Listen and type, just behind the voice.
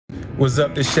What's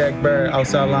up, this Shaq Barrett,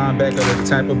 outside linebacker of the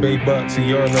Tampa Bay Bucks, and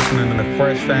you're listening to the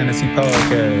Fresh Fantasy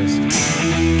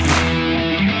Podcast.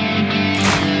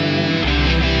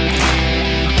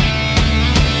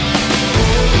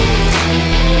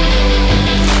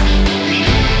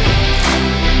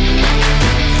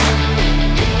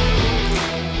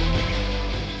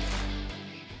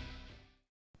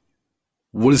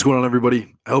 What is going on,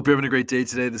 everybody? I hope you're having a great day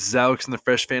today. This is Alex in the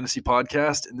Fresh Fantasy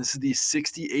Podcast, and this is the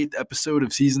 68th episode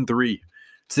of Season 3.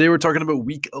 Today, we're talking about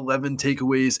Week 11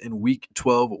 takeaways and Week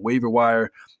 12 waiver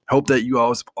wire. I hope that you all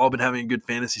have all been having a good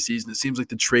fantasy season. It seems like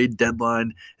the trade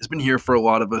deadline has been here for a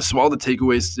lot of us, so all the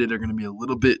takeaways today are going to be a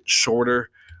little bit shorter,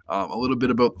 a little bit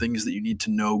about things that you need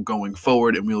to know going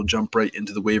forward, and we'll jump right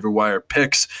into the waiver wire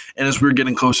picks. And as we're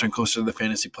getting closer and closer to the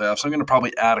fantasy playoffs, I'm going to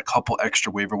probably add a couple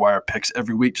extra waiver wire picks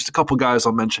every week. Just a couple guys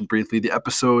I'll mention briefly. The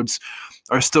episodes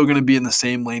are still going to be in the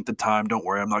same length of time. Don't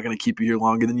worry, I'm not going to keep you here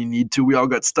longer than you need to. We all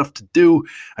got stuff to do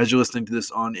as you're listening to this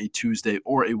on a Tuesday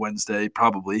or a Wednesday,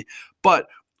 probably. But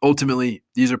ultimately,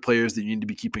 these are players that you need to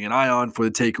be keeping an eye on for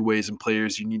the takeaways and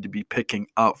players you need to be picking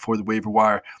up for the waiver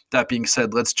wire. That being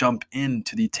said, let's jump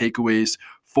into the takeaways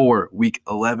for Week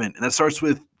 11. And that starts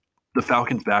with the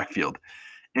Falcons' backfield.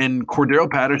 And Cordero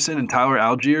Patterson and Tyler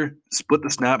Algier split the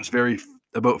snaps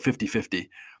about 50-50.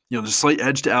 There's a slight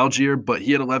edge to Algier, but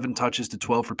he had 11 touches to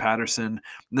 12 for Patterson.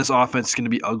 And this offense is going to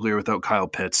be uglier without Kyle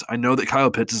Pitts. I know that Kyle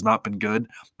Pitts has not been good,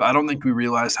 but I don't think we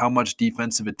realize how much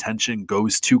defensive attention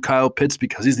goes to Kyle Pitts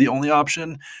because he's the only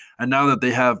option. And now that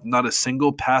they have not a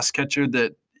single pass catcher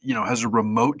that has a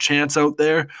remote chance out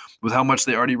there with how much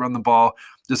they already run the ball,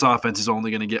 this offense is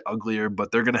only going to get uglier,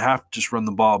 but they're going to have to just run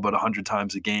the ball about 100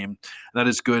 times a game. And that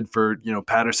is good for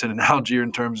Patterson and Algier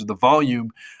in terms of the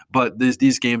volume, but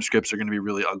these game scripts are going to be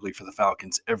really ugly for the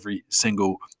Falcons every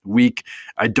single week.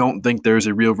 I don't think there's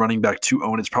a real running back to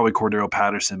own. It's probably Cordero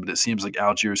Patterson, but it seems like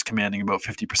Algier is commanding about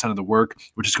 50% of the work,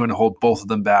 which is going to hold both of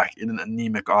them back in an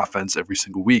anemic offense every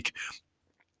single week.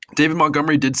 David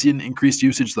Montgomery did see an increased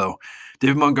usage, though.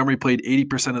 David Montgomery played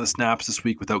 80% of the snaps this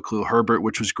week without Khalil Herbert,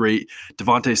 which was great.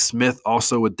 Devontae Smith,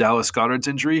 also with Dallas Goedert's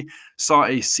injury, saw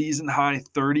a season-high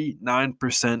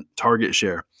 39% target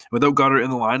share. Without Goddard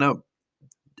in the lineup,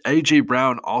 A.J.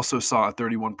 Brown also saw a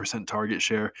 31% target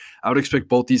share. I would expect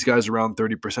both these guys around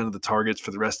 30% of the targets for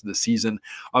the rest of the season.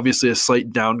 Obviously, a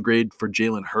slight downgrade for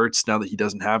Jalen Hurts now that he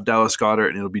doesn't have Dallas Goedert,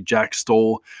 and it'll be Jack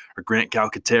Stoll or Grant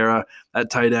Calcaterra at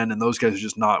tight end, and those guys are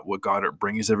just not what Goddard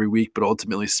brings every week, but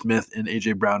ultimately Smith and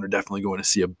A.J. Brown are definitely going to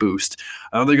see a boost.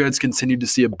 Another guy that's continued to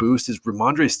see a boost is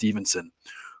Ramondre Stevenson,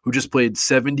 who just played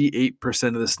 78%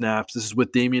 of the snaps. This is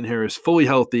with Damian Harris fully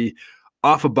healthy,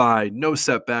 off a bye, no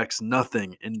setbacks,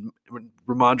 nothing. And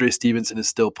Ramondre Stevenson is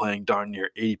still playing darn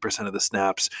near 80% of the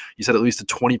snaps. He's had at least a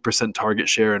 20% target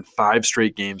share in 5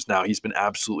 straight games now. He's been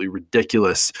absolutely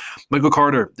ridiculous. Michael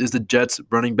Carter is the Jets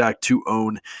running back to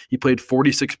own. He played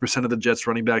 46% of the Jets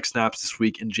running back snaps this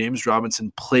week, and James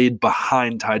Robinson played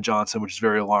behind Ty Johnson, which is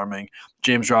very alarming.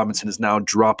 James Robinson is now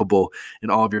droppable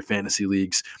in all of your fantasy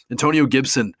leagues. Antonio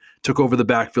Gibson took over the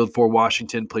backfield for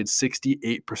Washington, played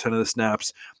 68% of the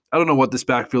snaps. I don't know what this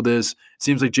backfield is. It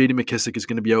seems like J.D. McKissic is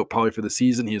going to be out probably for the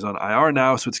season. He is on IR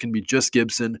now, so it's going to be just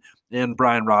Gibson and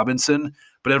Brian Robinson.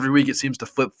 But every week it seems to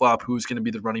flip-flop who's going to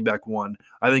be the running back one.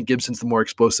 I think Gibson's the more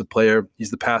explosive player.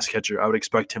 He's the pass catcher. I would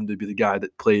expect him to be the guy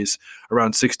that plays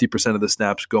around 60% of the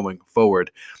snaps going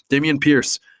forward. Dameon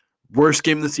Pierce, worst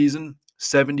game of the season,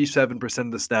 77%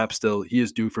 of the snaps still. He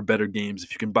is due for better games.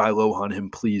 If you can buy low on him,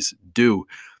 please do.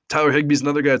 Tyler Higbee's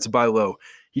another guy that's a buy low.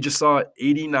 He just saw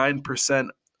 89%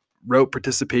 route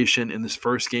participation in this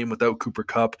first game without Cooper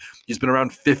Kupp. He's been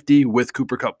around 50 with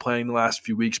Cooper Kupp playing the last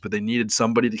few weeks, but they needed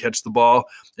somebody to catch the ball,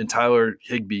 and Tyler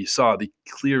Higbee saw the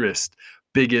clearest,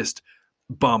 biggest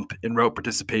bump in route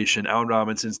participation. Allen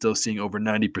Robinson still seeing over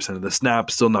 90% of the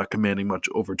snaps, still not commanding much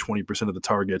over 20% of the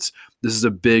targets. This is a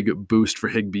big boost for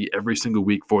Higbee every single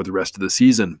week for the rest of the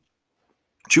season.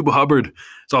 Chuba Hubbard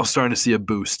is also starting to see a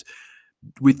boost.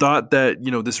 We thought that,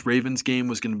 this Ravens game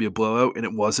was going to be a blowout, and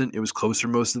it wasn't. It was closer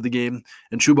most of the game.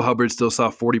 And Chuba Hubbard still saw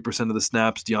 40% of the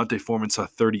snaps. Deontay Foreman saw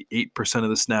 38%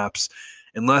 of the snaps.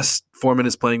 Unless Foreman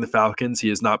is playing the Falcons, he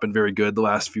has not been very good the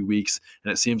last few weeks.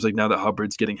 And it seems like now that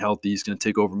Hubbard's getting healthy, he's going to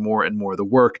take over more and more of the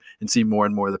work and see more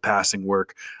and more of the passing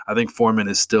work. I think Foreman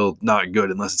is still not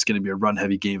good unless it's going to be a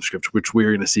run-heavy game script, which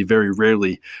we're going to see very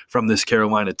rarely from this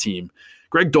Carolina team.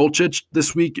 Greg Dulcich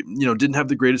this week, didn't have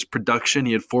the greatest production.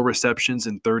 He had 4 receptions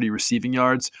and 30 receiving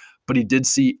yards, but he did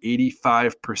see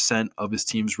 85% of his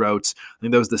team's routes. I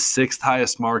think that was the 6th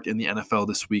highest mark in the NFL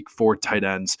this week for tight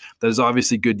ends. That is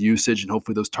obviously good usage, and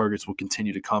hopefully those targets will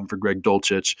continue to come for Greg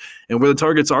Dulcich. And where the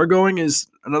targets are going is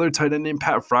another tight end named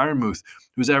Pat Freiermuth,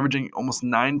 who's averaging almost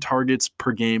 9 targets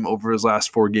per game over his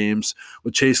last 4 games.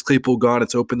 With Chase Claypool gone,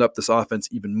 it's opened up this offense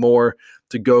even more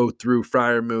to go through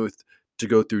Freiermuth, to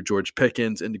go through George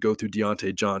Pickens, and to go through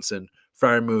Deontay Johnson.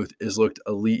 Freiermuth has looked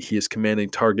elite. He is commanding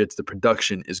targets. The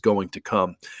production is going to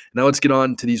come. Now let's get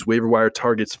on to these waiver wire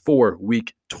targets for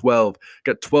Week 12.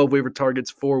 Got 12 waiver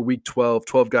targets for Week 12.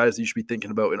 12 guys that you should be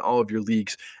thinking about in all of your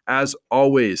leagues. As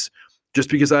always, just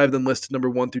because I have them listed number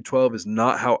 1 through 12 is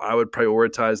not how I would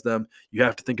prioritize them. You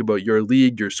have to think about your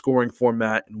league, your scoring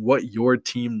format, and what your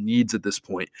team needs at this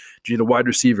point. Do you need a wide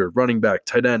receiver, running back,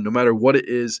 tight end? No matter what it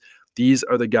is, these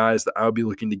are the guys that I'll be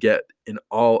looking to get in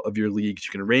all of your leagues.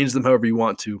 You can arrange them however you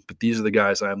want to, but these are the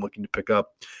guys I'm looking to pick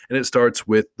up. And it starts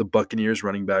with the Buccaneers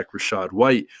running back Rachaad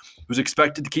White, who's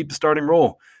expected to keep the starting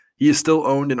role. He is still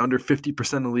owned in under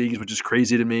 50% of leagues, which is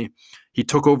crazy to me. He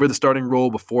took over the starting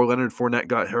role before Leonard Fournette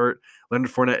got hurt.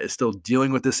 Leonard Fournette is still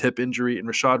dealing with this hip injury, and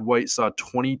Rachaad White saw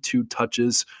 22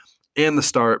 touches and the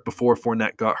start before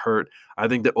Fournette got hurt. I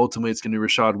think that ultimately it's going to be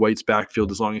Rachaad White's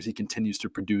backfield as long as he continues to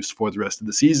produce for the rest of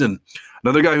the season.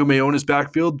 Another guy who may own his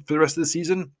backfield for the rest of the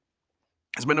season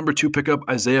is my number 2 pickup,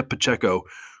 Isaiah Pacheco,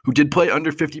 who did play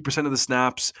under 50% of the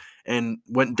snaps and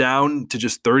went down to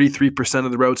just 33%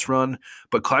 of the routes run.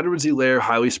 But Clyde Edwards-Helaire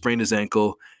highly sprained his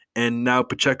ankle, and now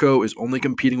Pacheco is only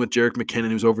competing with Jerick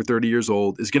McKinnon, who's over 30 years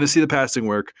old, is going to see the passing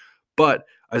work, but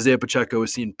Isaiah Pacheco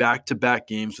has seen back-to-back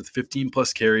games with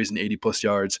 15-plus carries and 80-plus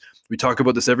yards. We talk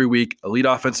about this every week. Elite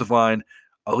offensive line,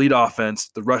 elite offense.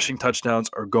 The rushing touchdowns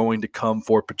are going to come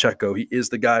for Pacheco. He is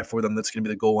the guy for them that's going to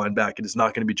be the goal line back. It is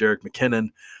not going to be Jerick McKinnon.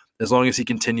 As long as he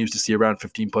continues to see around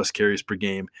 15-plus carries per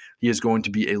game, he is going to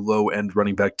be a low-end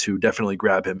running back too. Definitely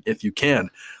grab him if you can.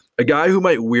 A guy who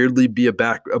might weirdly be a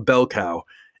bell cow,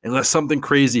 unless something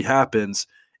crazy happens,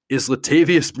 is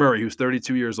Latavius Murray, who's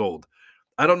 32 years old.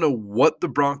 I don't know what the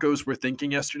Broncos were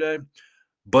thinking yesterday,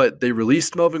 but they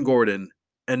released Melvin Gordon,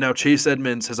 and now Chase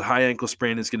Edmonds has a high ankle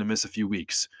sprain and is going to miss a few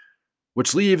weeks,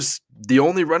 which leaves the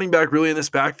only running back really in this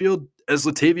backfield as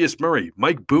Latavius Murray.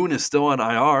 Mike Boone is still on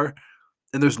IR,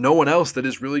 and there's no one else that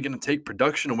is really going to take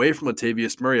production away from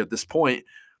Latavius Murray at this point.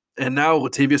 And now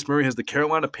Latavius Murray has the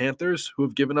Carolina Panthers, who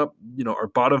have given up, our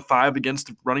bottom 5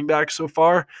 against running backs so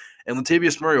far. And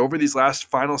Latavius Murray, over these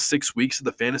final 6 weeks of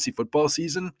the fantasy football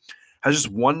season, has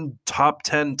just one top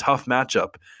 10 tough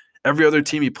matchup. Every other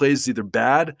team he plays is either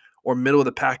bad or middle of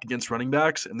the pack against running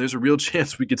backs, and there's a real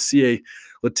chance we could see a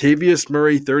Latavius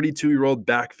Murray 32-year-old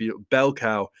backfield bell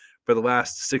cow for the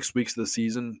last 6 weeks of the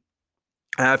season.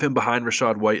 I have him behind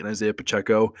Rachaad White and Isaiah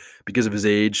Pacheco because of his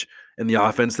age and the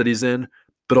offense that he's in.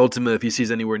 But ultimately, if he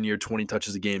sees anywhere near 20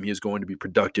 touches a game, he is going to be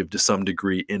productive to some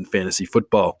degree in fantasy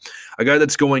football. A guy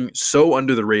that's going so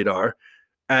under the radar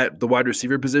at the wide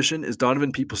receiver position is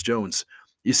Donovan Peoples-Jones.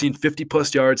 He's seen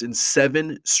 50-plus yards in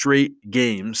 7 straight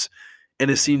games and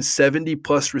has seen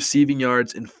 70-plus receiving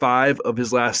yards in 5 of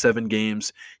his last 7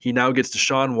 games. He now gets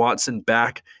Deshaun Watson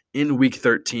back in Week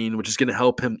 13, which is going to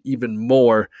help him even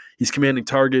more. He's commanding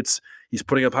targets. He's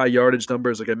putting up high yardage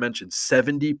numbers. Like I mentioned,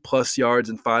 70-plus yards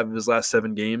in 5 of his last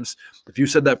 7 games. If you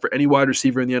said that for any wide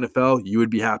receiver in the NFL, you would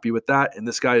be happy with that, and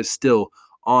this guy is still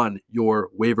on your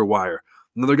waiver wire.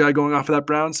 Another guy going off of that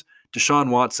Browns, Deshaun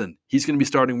Watson. He's going to be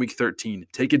starting Week 13.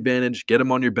 Take advantage. Get him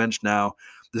on your bench now.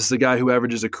 This is a guy who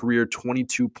averages a career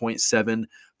 22.7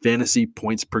 fantasy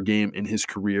points per game in his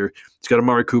career. He's got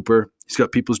Amari Cooper. He's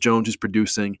got Peoples-Jones who's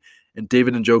producing. And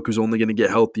David Njoku's only going to get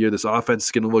healthier. This offense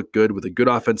is going to look good with a good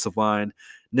offensive line.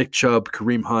 Nick Chubb,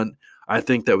 Kareem Hunt. I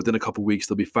think that within a couple weeks,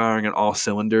 they'll be firing on all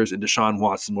cylinders, and Deshaun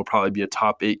Watson will probably be a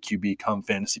top 8 QB come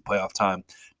fantasy playoff time.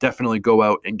 Definitely go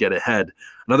out and get ahead.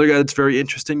 Another guy that's very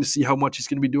interesting to see how much he's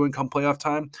going to be doing come playoff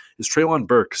time is Treylon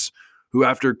Burks, who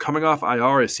after coming off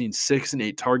IR has seen 6 and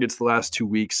 8 targets the last 2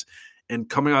 weeks, and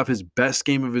coming off his best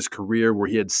game of his career where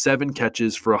he had 7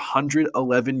 catches for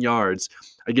 111 yards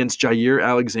against Jair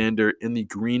Alexander in the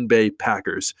Green Bay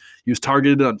Packers. He was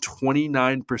targeted on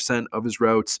 29% of his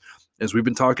routes. As we've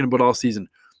been talking about all season,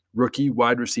 rookie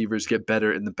wide receivers get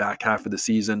better in the back half of the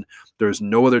season. There's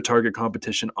no other target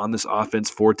competition on this offense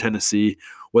for Tennessee.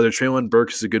 Whether Treylon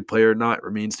Burks is a good player or not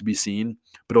remains to be seen,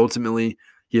 but ultimately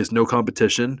he has no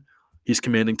competition. He's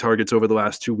commanding targets over the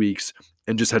last 2 weeks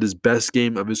and just had his best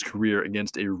game of his career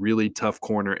against a really tough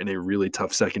corner and a really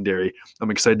tough secondary. I'm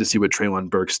excited to see what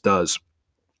Treylon Burks does.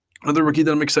 Another rookie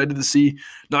that I'm excited to see,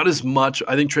 not as much.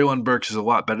 I think Treylon Burks is a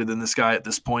lot better than this guy at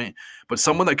this point, but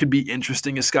someone that could be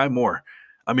interesting is Sky Moore.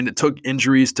 I mean, it took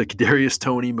injuries to Kadarius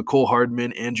Toney, McCole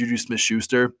Hardman, and Juju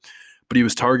Smith-Schuster, but he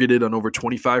was targeted on over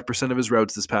 25% of his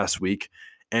routes this past week,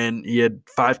 and he had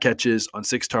 5 catches on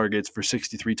 6 targets for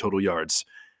 63 total yards.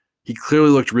 He clearly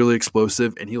looked really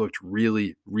explosive, and he looked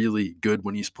really, really good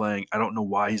when he's playing. I don't know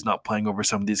why he's not playing over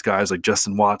some of these guys like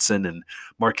Justin Watson and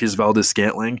Marquez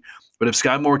Valdes-Scantling. But if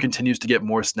Sky Moore continues to get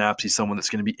more snaps, he's someone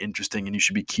that's going to be interesting and you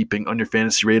should be keeping on your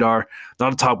fantasy radar.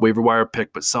 Not a top waiver wire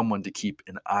pick, but someone to keep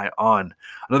an eye on.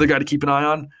 Another guy to keep an eye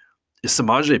on is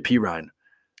Samaje Perine.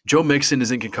 Joe Mixon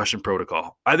is in concussion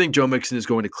protocol. I think Joe Mixon is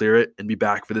going to clear it and be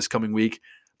back for this coming week.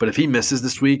 But if he misses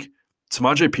this week,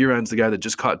 Samaje Perine's the guy that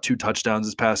just caught 2 touchdowns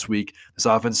this past week. This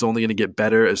offense is only going to get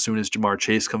better as soon as Jamar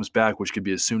Chase comes back, which could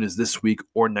be as soon as this week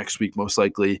or next week, most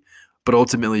likely. But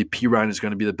ultimately, Perine is going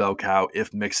to be the bell cow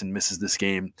if Mixon misses this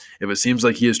game. If it seems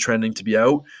like he is trending to be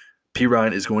out,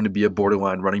 Perine is going to be a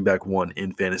borderline running back 1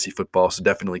 in fantasy football, so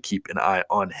definitely keep an eye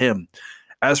on him.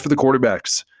 As for the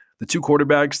quarterbacks, the 2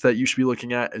 quarterbacks that you should be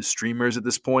looking at as streamers at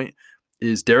this point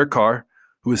is Derek Carr,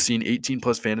 who has seen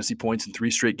 18-plus fantasy points in 3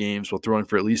 straight games while throwing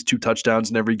for at least 2 touchdowns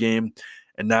in every game,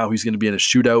 and now he's going to be in a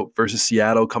shootout versus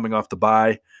Seattle coming off the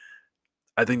bye.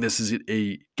 I think this is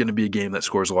going to be a game that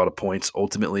scores a lot of points.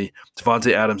 Ultimately,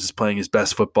 Devontae Adams is playing his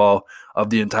best football of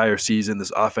the entire season.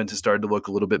 This offense has started to look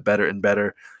a little bit better and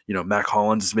better. Mac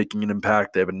Hollins is making an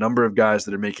impact. They have a number of guys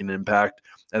that are making an impact.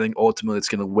 I think ultimately it's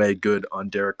going to weigh good on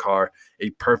Derek Carr, a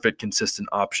perfect, consistent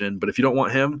option. But if you don't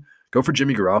want him, go for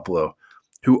Jimmy Garoppolo,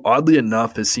 who oddly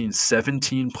enough has seen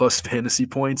 17-plus fantasy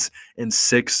points in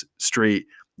 6 straight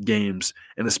games.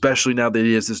 And especially now that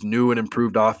he has this new and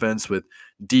improved offense with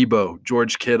Debo,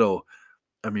 George Kittle,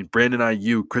 Brandon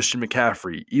Ayuk, Christian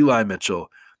McCaffrey, Eli Mitchell.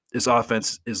 This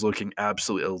offense is looking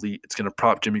absolutely elite. It's going to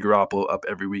prop Jimmy Garoppolo up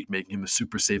every week, making him a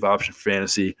super safe option for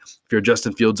fantasy. If you're a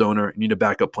Justin Fields owner and need a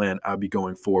backup plan, I'd be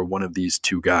going for one of these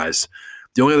 2 guys.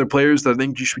 The only other players that I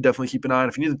think you should definitely keep an eye on,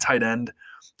 if you need a tight end,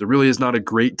 there really is not a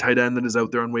great tight end that is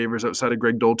out there on waivers outside of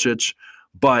Greg Dulcich,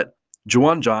 but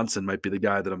Juwan Johnson might be the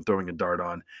guy that I'm throwing a dart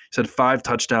on. He's had 5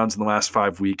 touchdowns in the last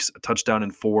 5 weeks, a touchdown in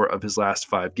 4 of his last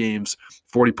 5 games,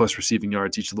 40-plus receiving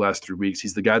yards each of the last 3 weeks.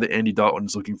 He's the guy that Andy Dalton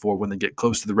is looking for when they get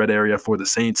close to the red area for the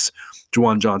Saints.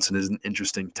 Juwan Johnson is an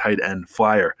interesting tight end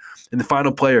flyer. And the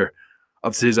final player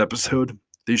of today's episode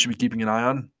that you should be keeping an eye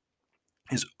on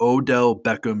is Odell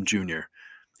Beckham Jr.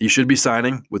 He should be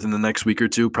signing within the next week or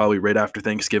 2, probably right after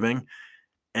Thanksgiving.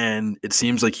 And it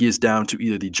seems like he is down to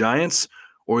either the Giants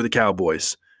or the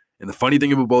Cowboys. And the funny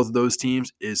thing about both of those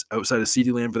teams is outside of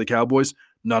CeeDee Lamb for the Cowboys,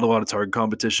 not a lot of target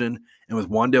competition. And with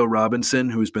Wan'Dale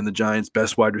Robinson, who's been the Giants'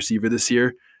 best wide receiver this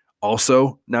year,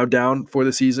 also now down for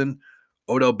the season,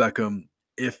 Odell Beckham,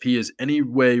 if he is any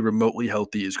way remotely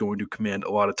healthy, is going to command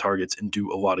a lot of targets and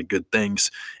do a lot of good things.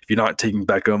 If you're not taking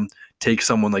Beckham, take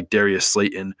someone like Darius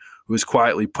Slayton, who has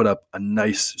quietly put up a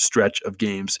nice stretch of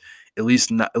games, at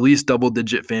least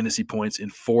double-digit fantasy points in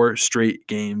 4 straight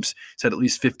games. He's had at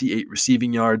least 58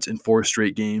 receiving yards in 4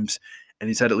 straight games, and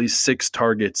he's had at least 6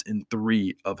 targets in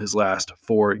 3 of his last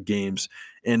 4 games.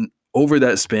 And over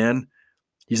that span,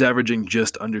 he's averaging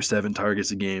just under 7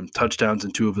 targets a game, touchdowns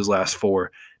in 2 of his last 4.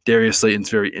 Darius Slayton's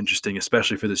very interesting,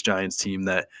 especially for this Giants team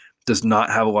that does not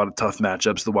have a lot of tough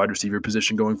matchups, the wide receiver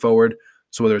position going forward.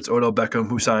 So whether it's Odell Beckham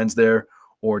who signs there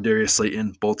or Darius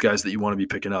Slayton, both guys that you want to be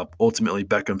picking up. Ultimately,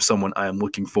 Beckham, someone I am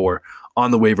looking for on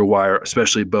the waiver wire,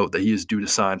 especially about that he is due to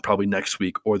sign probably next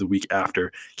week or the week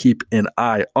after. Keep an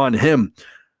eye on him.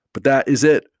 But that is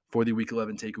it for the Week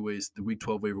 11 takeaways, the Week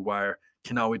 12 waiver wire.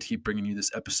 Cannot wait to keep bringing you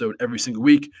this episode every single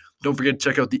week. Don't forget to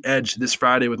check out The Edge this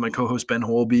Friday with my co-host Ben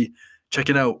Holby,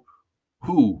 checking out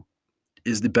who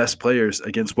is the best players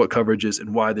against what coverages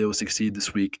and why they will succeed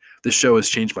this week. This show has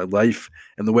changed my life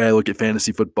and the way I look at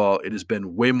fantasy football. It has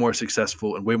been way more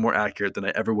successful and way more accurate than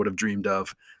I ever would have dreamed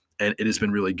of, and it has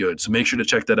been really good. So make sure to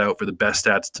check that out for the best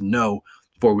stats to know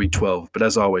for Week 12. But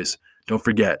as always, don't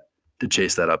forget to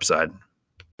chase that upside.